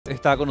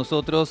Está con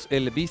nosotros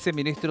el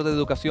viceministro de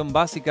Educación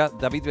Básica,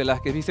 David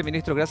Velazquez.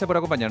 Viceministro, gracias por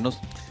acompañarnos.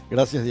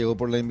 Gracias, Diego,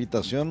 por la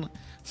invitación.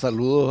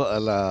 Saludos a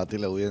la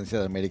teleaudiencia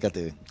de América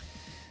TV.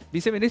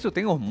 Viceministro,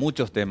 tengo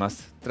muchos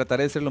temas.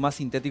 Trataré de ser lo más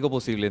sintético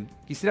posible.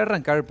 Quisiera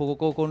arrancar un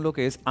poco con lo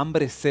que es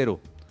Hambre Cero.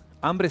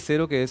 Hambre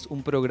Cero, que es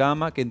un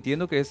programa que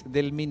entiendo que es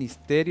del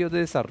Ministerio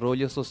de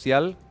Desarrollo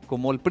Social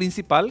como el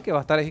principal que va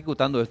a estar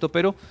ejecutando esto,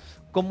 pero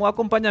como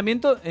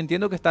acompañamiento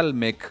entiendo que está el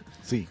MEC.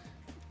 Sí.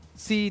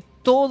 Si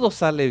todo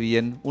sale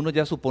bien, uno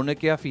ya supone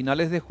que a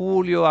finales de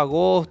julio,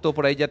 agosto,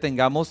 por ahí ya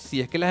tengamos,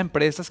 si es que las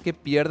empresas que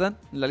pierdan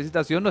la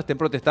licitación no estén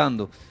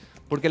protestando.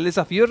 Porque el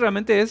desafío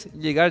realmente es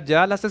llegar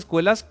ya a las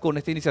escuelas con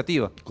esta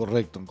iniciativa.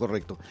 Correcto,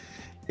 correcto.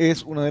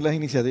 Es una de las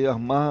iniciativas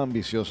más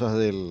ambiciosas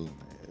del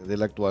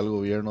actual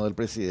gobierno del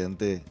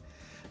presidente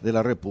de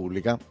la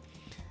República.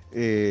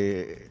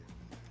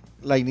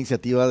 La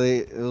iniciativa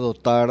de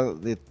dotar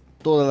de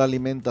toda la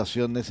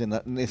alimentación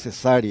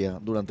necesaria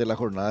durante la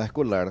jornada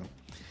escolar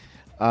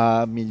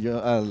al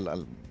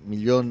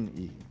millón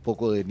y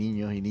poco de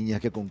niños y niñas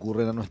que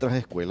concurren a nuestras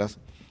escuelas,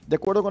 de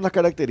acuerdo con las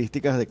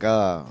características de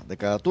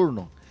cada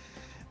turno.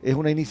 Es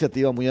una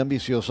iniciativa muy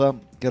ambiciosa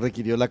que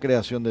requirió la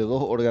creación de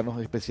dos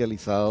órganos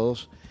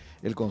especializados,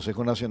 el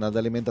Consejo Nacional de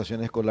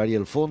Alimentación Escolar y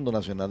el Fondo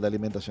Nacional de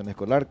Alimentación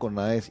Escolar,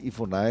 CONAES y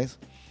FONAES,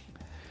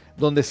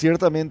 donde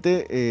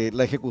ciertamente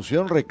la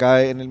ejecución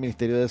recae en el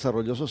Ministerio de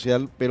Desarrollo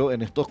Social, pero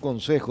en estos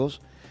consejos,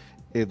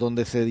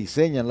 donde se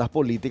diseñan las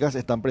políticas,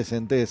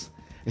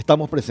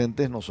 estamos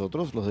presentes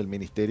nosotros, los del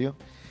Ministerio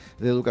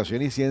de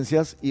Educación y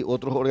Ciencias y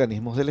otros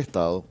organismos del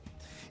Estado.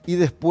 Y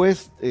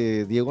después,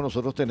 Diego,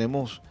 nosotros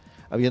tenemos,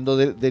 habiendo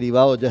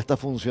derivado ya esta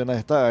función a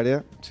esta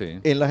área, sí,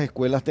 en las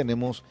escuelas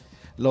tenemos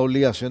la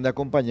obligación de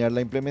acompañar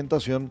la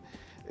implementación,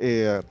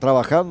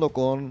 trabajando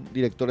con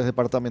directores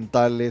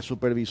departamentales,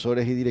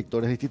 supervisores y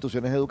directores de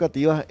instituciones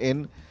educativas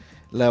en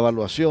la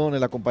evaluación,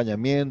 el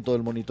acompañamiento,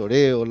 el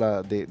monitoreo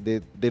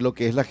de lo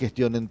que es la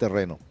gestión en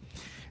terreno.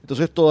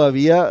 Entonces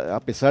todavía, a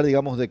pesar,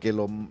 digamos, de que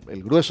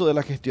el grueso de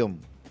la gestión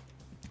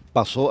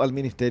pasó al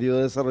Ministerio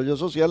de Desarrollo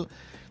Social,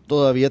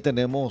 todavía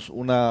tenemos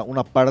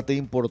una parte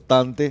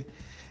importante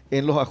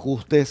en los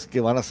ajustes que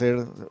van a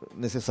ser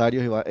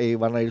necesarios y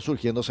van a ir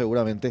surgiendo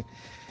seguramente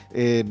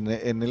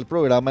en el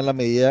programa, en la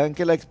medida en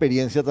que la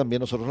experiencia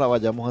también nosotros la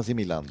vayamos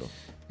asimilando.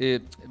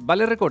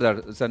 Vale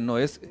recordar, o sea, no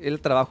es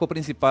el trabajo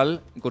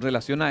principal con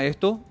relación a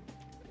esto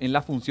en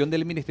la función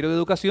del Ministerio de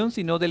Educación,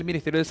 sino del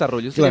Ministerio de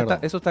Desarrollo. Claro.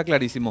 Eso está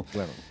clarísimo.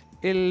 Claro.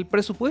 ¿El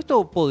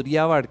presupuesto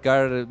podría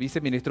abarcar,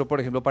 viceministro, por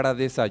ejemplo, para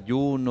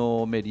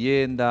desayuno,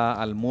 merienda,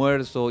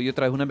 almuerzo y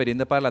otra vez una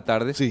merienda para la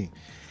tarde? Sí.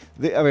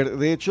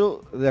 De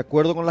hecho, de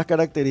acuerdo con las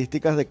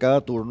características de cada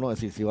turno,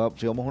 es decir, si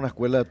vamos a una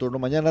escuela de turno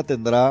mañana,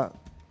 tendrá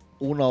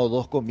una o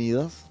dos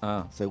comidas,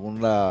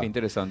 según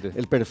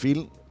el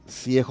perfil.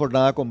 Si es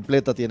jornada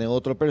completa, tiene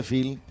otro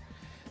perfil.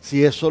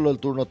 Si es solo el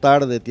turno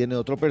tarde, tiene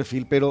otro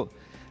perfil. Pero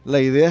la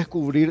idea es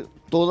cubrir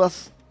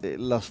todas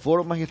las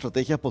formas y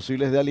estrategias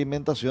posibles de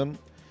alimentación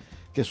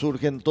que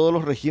surgen, todos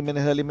los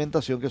regímenes de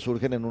alimentación que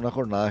surgen en una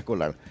jornada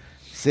escolar.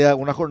 Sea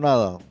una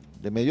jornada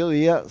de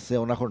mediodía, sea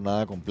una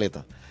jornada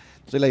completa.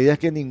 Entonces la idea es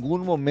que en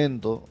ningún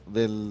momento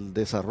del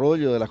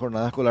desarrollo de la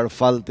jornada escolar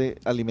falte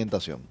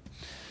alimentación.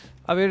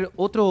 A ver,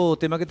 otro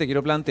tema que te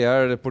quiero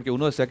plantear, porque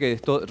uno desea que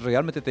esto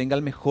realmente tenga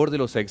el mejor de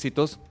los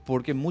éxitos,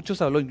 porque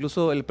muchos habló,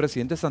 incluso el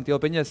presidente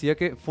Santiago Peña decía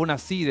que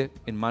FONACIDE,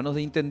 en manos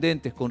de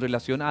intendentes con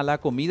relación a la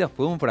comida,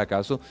 fue un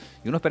fracaso,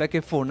 y uno espera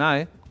que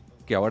FONAE,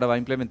 que ahora va a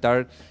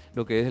implementar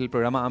lo que es el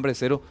programa Hambre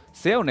Cero,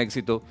 sea un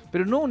éxito,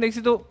 pero no un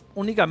éxito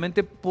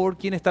únicamente por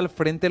quien está al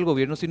frente del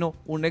gobierno, sino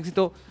un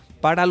éxito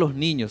para los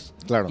niños,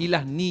 claro, y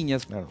las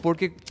niñas, claro,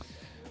 porque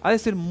ha de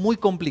ser muy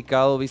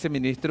complicado,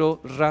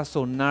 viceministro,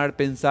 razonar,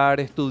 pensar,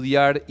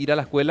 estudiar, ir a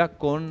la escuela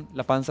con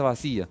la panza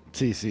vacía.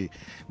 Sí, sí.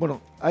 Bueno,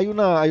 hay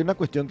una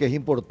cuestión que es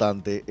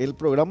importante. El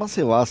programa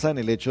se basa en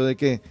el hecho de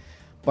que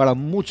para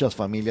muchas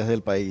familias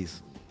del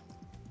país,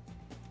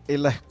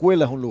 la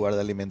escuela es un lugar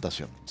de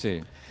alimentación. Sí.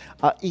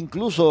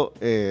 Incluso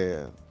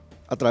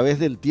a través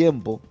del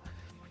tiempo,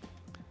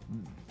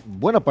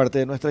 buena parte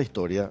de nuestra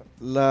historia,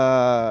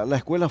 la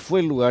escuela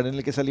fue el lugar en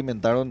el que se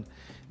alimentaron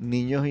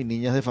niños y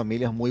niñas de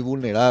familias muy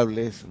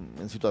vulnerables,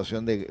 en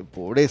situación de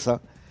pobreza,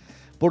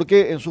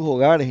 porque en sus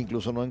hogares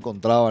incluso no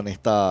encontraban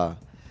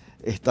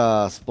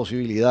estas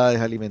posibilidades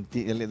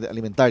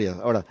alimentarias.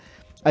 Ahora,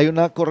 hay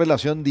una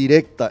correlación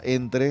directa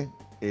entre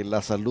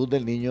la salud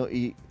del niño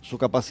y su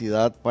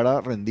capacidad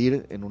para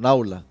rendir en un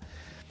aula.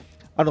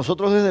 A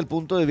nosotros desde el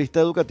punto de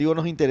vista educativo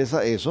nos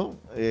interesa eso,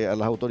 a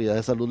las autoridades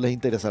de salud les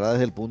interesará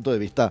desde el punto de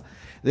vista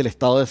del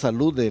estado de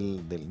salud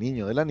del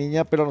niño, de la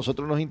niña, pero a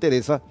nosotros nos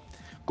interesa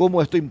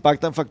cómo esto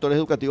impacta en factores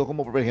educativos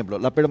como, por ejemplo,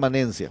 la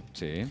permanencia,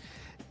 sí,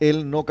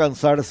 el no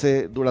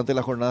cansarse durante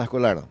la jornada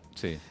escolar,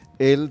 sí,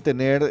 el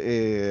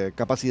tener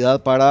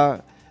capacidad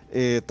para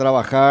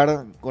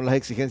trabajar con las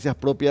exigencias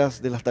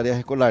propias de las tareas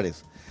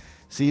escolares,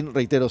 sin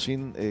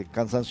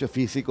cansancio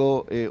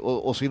físico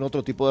o sin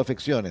otro tipo de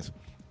afecciones.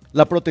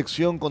 La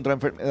protección contra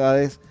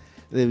enfermedades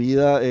de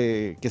vida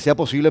que sea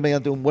posible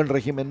mediante un buen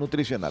régimen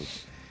nutricional.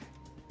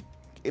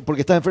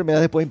 porque estas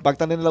enfermedades después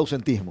impactan en el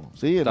ausentismo,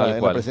 ¿sí? En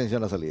la presencia,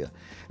 en la salida.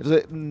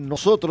 Entonces,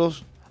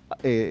 nosotros,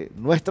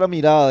 nuestra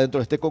mirada dentro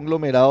de este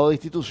conglomerado de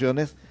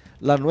instituciones,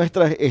 la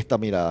nuestra es esta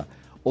mirada.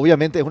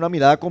 Obviamente es una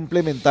mirada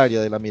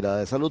complementaria de la mirada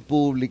de salud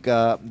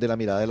pública, de la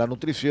mirada de la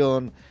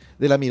nutrición,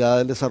 de la mirada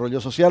del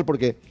desarrollo social,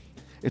 porque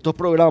estos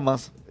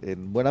programas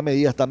en buena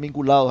medida están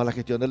vinculados a la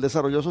gestión del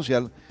desarrollo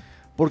social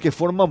porque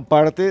forman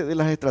parte de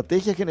las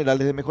estrategias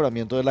generales de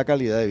mejoramiento de la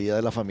calidad de vida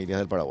de las familias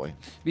del Paraguay.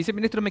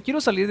 Viceministro, me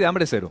quiero salir de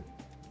hambre cero.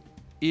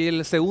 Y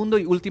el segundo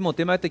y último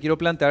tema que te quiero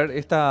plantear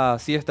esta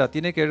siesta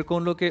tiene que ver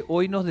con lo que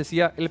hoy nos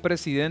decía el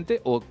presidente,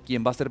 o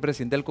quien va a ser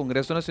presidente del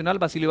Congreso Nacional,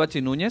 Basilio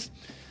Bachi Núñez,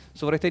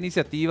 sobre esta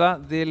iniciativa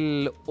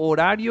del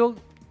horario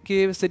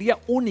que sería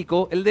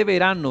único, el de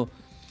verano.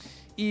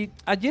 Y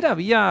ayer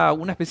había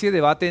una especie de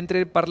debate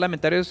entre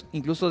parlamentarios,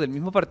 incluso del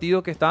mismo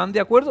partido, que estaban de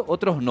acuerdo,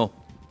 otros no.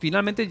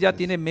 Finalmente ya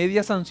tiene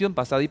media sanción,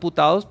 pasa a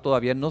diputados,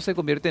 todavía no se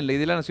convierte en ley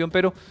de la nación,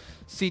 pero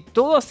si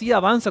todo así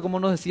avanza, como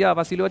nos decía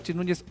Basilio Bachi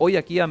Núñez hoy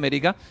aquí en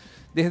América,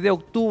 desde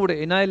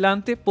octubre en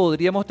adelante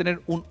podríamos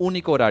tener un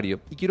único horario.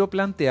 Y quiero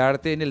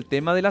plantearte en el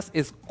tema de las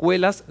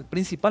escuelas,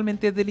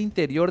 principalmente del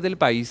interior del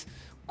país,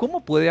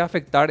 ¿cómo puede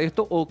afectar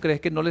esto o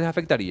crees que no les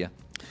afectaría?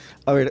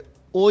 A ver,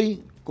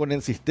 hoy con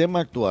el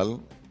sistema actual,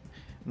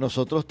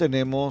 nosotros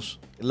tenemos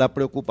la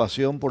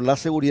preocupación por la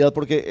seguridad,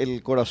 porque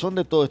el corazón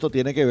de todo esto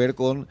tiene que ver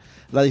con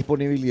la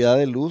disponibilidad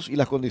de luz y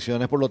las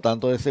condiciones, por lo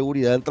tanto, de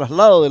seguridad del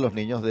traslado de los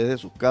niños desde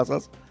sus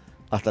casas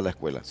hasta la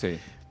escuela. Sí.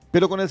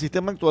 Pero con el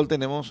sistema actual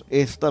tenemos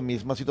esta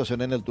misma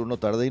situación en el turno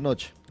tarde y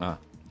noche.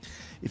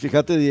 Y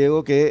fíjate,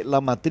 Diego, que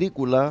la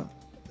matrícula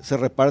se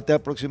reparte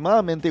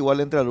aproximadamente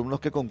igual entre alumnos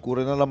que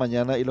concurren a la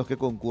mañana y los que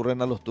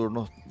concurren a los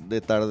turnos de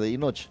tarde y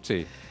noche.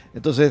 Sí.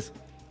 Entonces,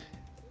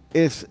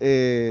 es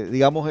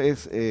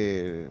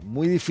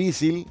muy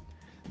difícil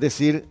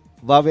decir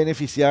va a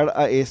beneficiar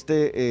a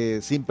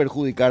este sin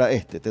perjudicar a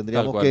este.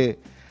 Tendríamos que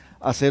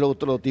hacer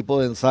otro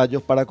tipo de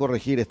ensayos para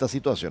corregir esta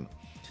situación.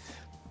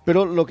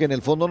 Pero lo que en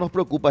el fondo nos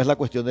preocupa es la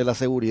cuestión de la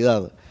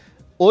seguridad.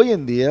 Hoy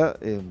en día,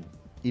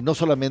 y no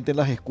solamente en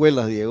las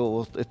escuelas, Diego,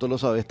 vos esto lo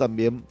sabes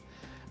también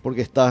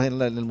porque estás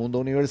en el mundo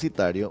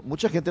universitario,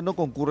 mucha gente no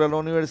concurre a la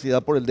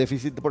universidad por el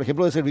déficit, por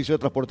ejemplo, de servicio de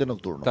transporte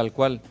nocturno. Tal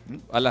cual.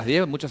 A las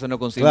 10 muchas no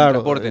consiguen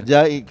transporte.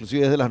 Ya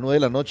inclusive desde las 9 de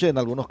la noche, en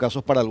algunos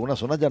casos para algunas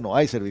zonas ya no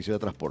hay servicio de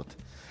transporte.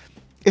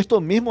 Esto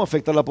mismo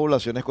afecta a la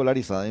población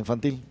escolarizada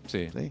infantil.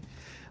 Sí. ¿Sí?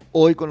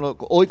 Hoy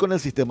con el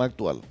sistema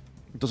actual.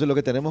 Entonces lo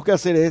que tenemos que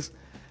hacer es,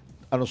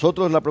 a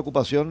nosotros la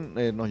preocupación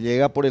nos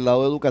llega por el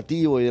lado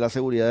educativo y de la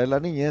seguridad de la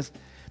niñez,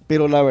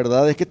 pero la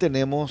verdad es que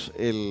tenemos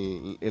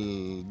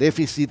el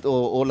déficit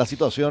o la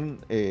situación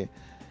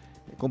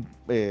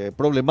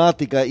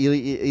problemática y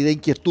de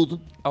inquietud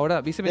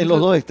ahora, en los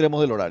dos extremos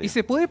del horario. Y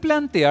se puede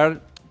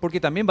plantear, porque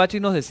también Bachi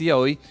nos decía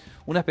hoy,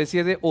 una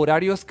especie de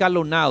horario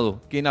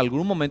escalonado, que en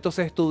algún momento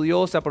se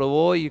estudió, se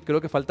aprobó y creo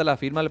que falta la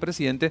firma del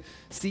presidente,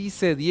 si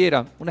se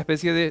diera una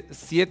especie de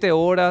 7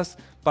 horas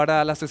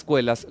para las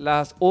escuelas,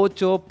 las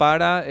 8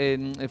 para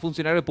el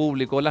funcionario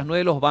público, las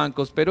 9 los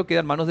bancos, pero queda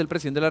en manos del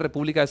presidente de la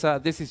República esa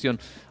decisión.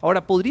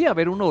 Ahora, ¿podría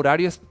haber un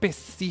horario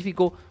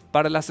específico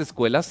para las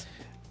escuelas?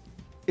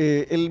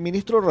 El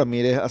ministro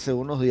Ramírez, hace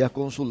unos días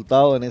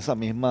consultado en esa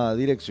misma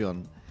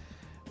dirección,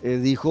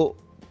 dijo,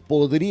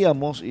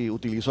 podríamos, y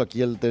utilizo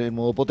aquí el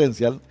modo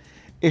potencial,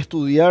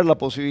 estudiar la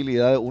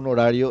posibilidad de un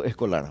horario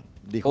escolar.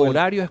 Dijo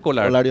horario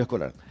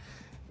escolar.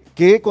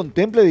 Que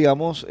contemple,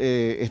 digamos,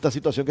 esta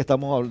situación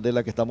de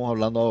la que estamos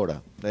hablando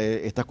ahora,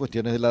 estas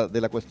cuestiones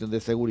de la cuestión de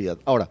seguridad.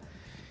 Ahora,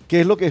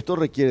 ¿qué es lo que esto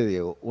requiere,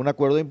 Diego? Un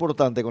acuerdo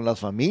importante con las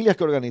familias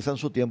que organizan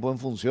su tiempo en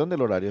función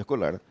del horario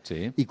escolar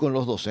y con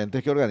los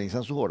docentes que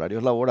organizan sus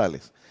horarios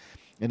laborales.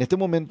 En este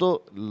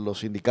momento, los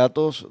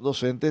sindicatos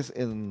docentes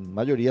en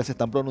mayoría se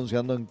están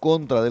pronunciando en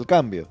contra del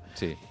cambio.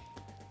 Sí.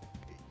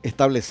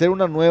 Establecer un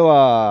nuevo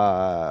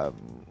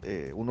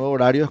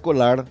horario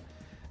escolar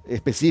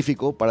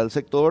específico para el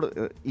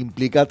sector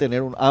implica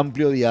tener un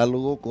amplio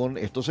diálogo con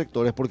estos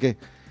sectores porque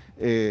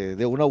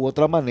de una u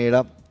otra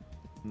manera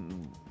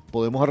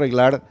podemos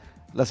arreglar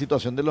la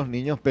situación de los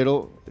niños,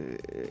 pero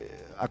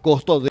a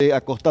costa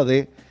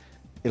de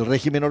el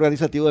régimen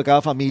organizativo de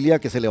cada familia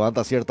que se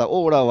levanta a cierta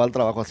hora, va al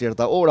trabajo a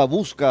cierta hora,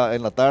 busca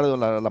en la tarde o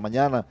en la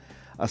mañana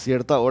a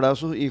cierta hora a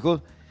sus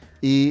hijos,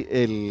 y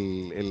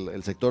el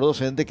sector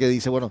docente que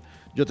dice, bueno,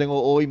 yo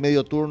tengo hoy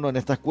medio turno en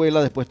esta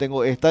escuela, después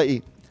tengo esta,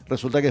 y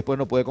resulta que después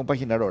no puede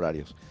compaginar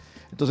horarios.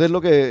 Entonces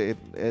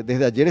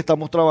desde ayer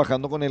estamos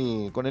trabajando con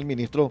el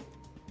ministro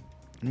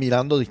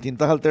mirando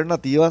distintas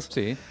alternativas.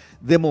 Sí.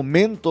 De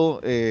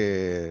momento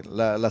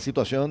la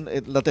situación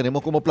la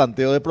tenemos como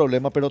planteo de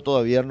problema, pero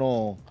todavía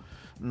no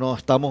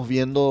estamos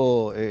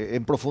viendo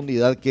en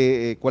profundidad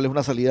cuál es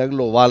una salida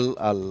global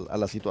a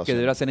la situación. Que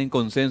deberá ser en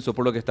consenso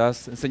por lo que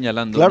estás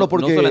señalando. Claro,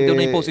 porque, no solamente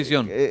una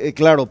imposición.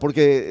 Claro,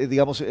 porque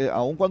digamos,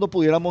 aun cuando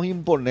pudiéramos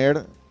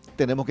imponer,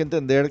 tenemos que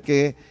entender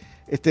que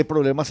este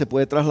problema se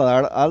puede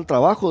trasladar al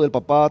trabajo del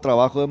papá, al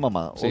trabajo de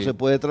mamá, sí, o se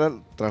puede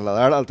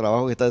trasladar al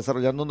trabajo que está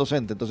desarrollando un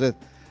docente. Entonces,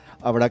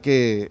 habrá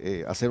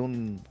que hacer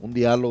un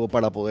diálogo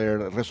para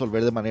poder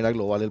resolver de manera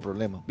global el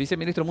problema.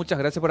 Viceministro, muchas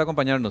gracias por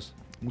acompañarnos.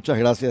 Muchas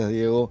gracias,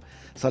 Diego.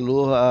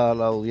 Saludos a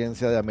la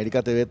audiencia de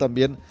América TV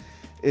también.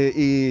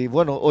 Y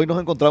bueno, hoy nos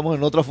encontramos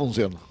en otra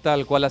función.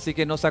 Tal cual, así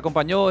que nos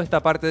acompañó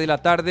esta parte de la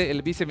tarde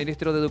el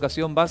viceministro de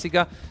Educación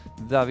Básica,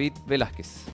 David Velazquez.